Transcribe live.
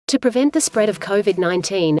To prevent the spread of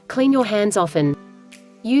COVID-19, clean your hands often.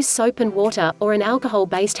 Use soap and water, or an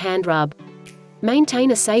alcohol-based hand rub.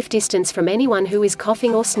 Maintain a safe distance from anyone who is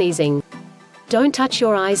coughing or sneezing. Don't touch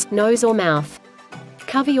your eyes, nose or mouth.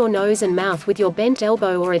 Cover your nose and mouth with your bent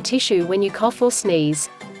elbow or a tissue when you cough or sneeze.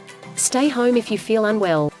 Stay home if you feel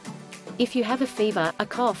unwell. If you have a fever, a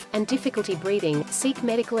cough, and difficulty breathing, seek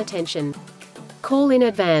medical attention. Call in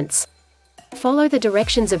advance. Follow the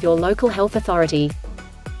directions of your local health authority.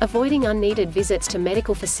 Avoiding unneeded visits to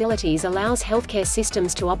medical facilities allows healthcare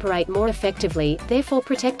systems to operate more effectively, therefore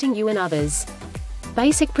protecting you and others.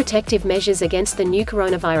 Basic protective measures against the new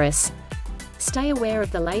coronavirus. Stay aware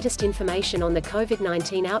of the latest information on the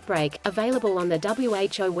COVID-19 outbreak, available on the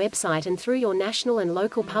WHO website and through your national and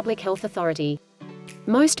local public health authority.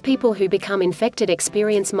 Most people who become infected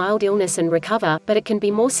experience mild illness and recover, but it can be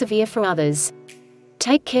more severe for others.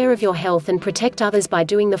 Take care of your health and protect others by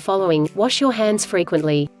doing the following: wash your hands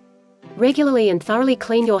frequently. Regularly and thoroughly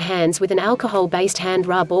clean your hands with an alcohol-based hand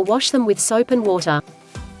rub or wash them with soap and water.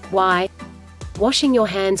 Why? Washing your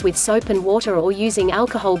hands with soap and water or using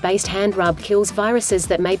alcohol-based hand rub kills viruses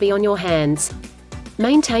that may be on your hands.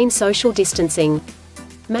 Maintain social distancing.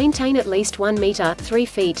 Maintain at least 1 meter (3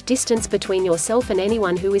 feet) distance between yourself and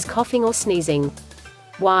anyone who is coughing or sneezing.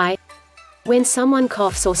 Why? When someone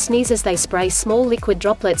coughs or sneezes, they spray small liquid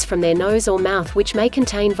droplets from their nose or mouth which may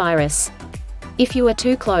contain virus. If you are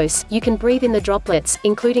too close, you can breathe in the droplets,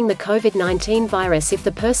 including the COVID-19 virus if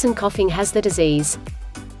the person coughing has the disease.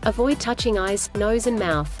 Avoid touching eyes, nose and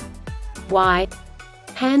mouth. Why?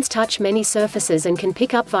 Hands touch many surfaces and can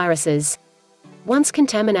pick up viruses. Once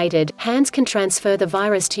contaminated, hands can transfer the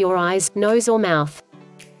virus to your eyes, nose or mouth.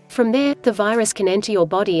 From there, the virus can enter your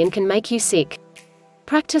body and can make you sick.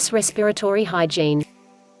 Practice respiratory hygiene.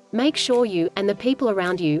 Make sure you, and the people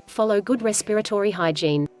around you, follow good respiratory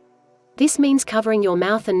hygiene. This means covering your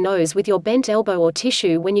mouth and nose with your bent elbow or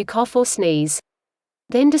tissue when you cough or sneeze.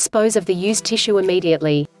 Then dispose of the used tissue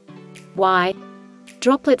immediately. Why?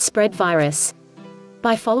 Droplets spread virus.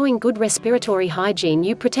 By following good respiratory hygiene,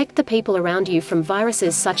 you protect the people around you from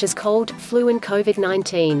viruses such as cold, flu and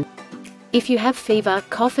COVID-19. If you have fever,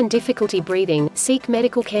 cough and difficulty breathing, seek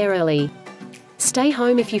medical care early. Stay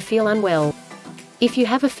home if you feel unwell. If you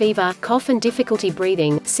have a fever, cough and difficulty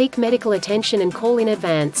breathing, seek medical attention and call in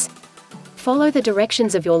advance. Follow the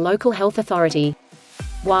directions of your local health authority.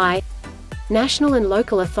 Why? National and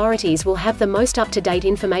local authorities will have the most up-to-date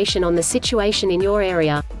information on the situation in your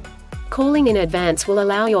area. Calling in advance will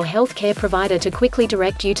allow your healthcare provider to quickly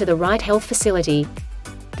direct you to the right health facility.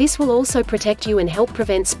 This will also protect you and help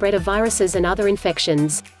prevent spread of viruses and other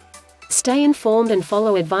infections. Stay informed and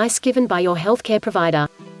follow advice given by your healthcare provider.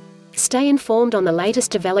 Stay informed on the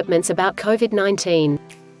latest developments about COVID-19.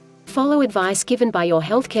 Follow advice given by your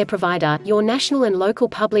healthcare provider, your national and local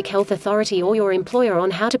public health authority or your employer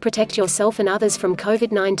on how to protect yourself and others from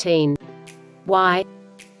COVID-19. Why?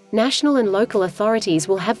 National and local authorities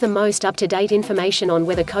will have the most up-to-date information on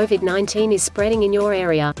whether COVID-19 is spreading in your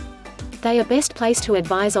area. They are best placed to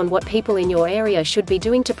advise on what people in your area should be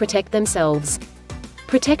doing to protect themselves.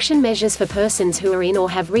 Protection measures for persons who are in or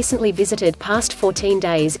have recently visited past 14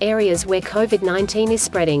 days areas where COVID-19 is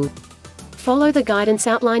spreading. Follow the guidance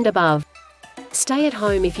outlined above. Stay at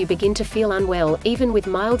home if you begin to feel unwell, even with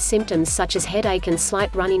mild symptoms such as headache and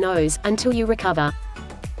slight runny nose, until you recover.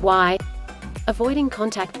 Why? Avoiding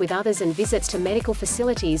contact with others and visits to medical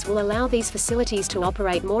facilities will allow these facilities to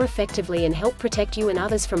operate more effectively and help protect you and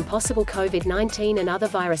others from possible COVID-19 and other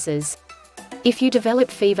viruses. If you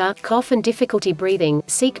develop fever, cough and difficulty breathing,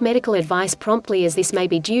 seek medical advice promptly as this may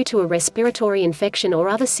be due to a respiratory infection or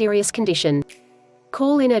other serious condition.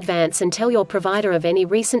 Call in advance and tell your provider of any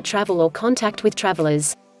recent travel or contact with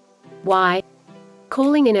travelers. Why?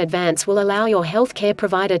 Calling in advance will allow your healthcare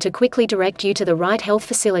provider to quickly direct you to the right health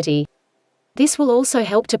facility. This will also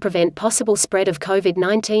help to prevent possible spread of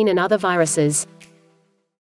COVID-19 and other viruses.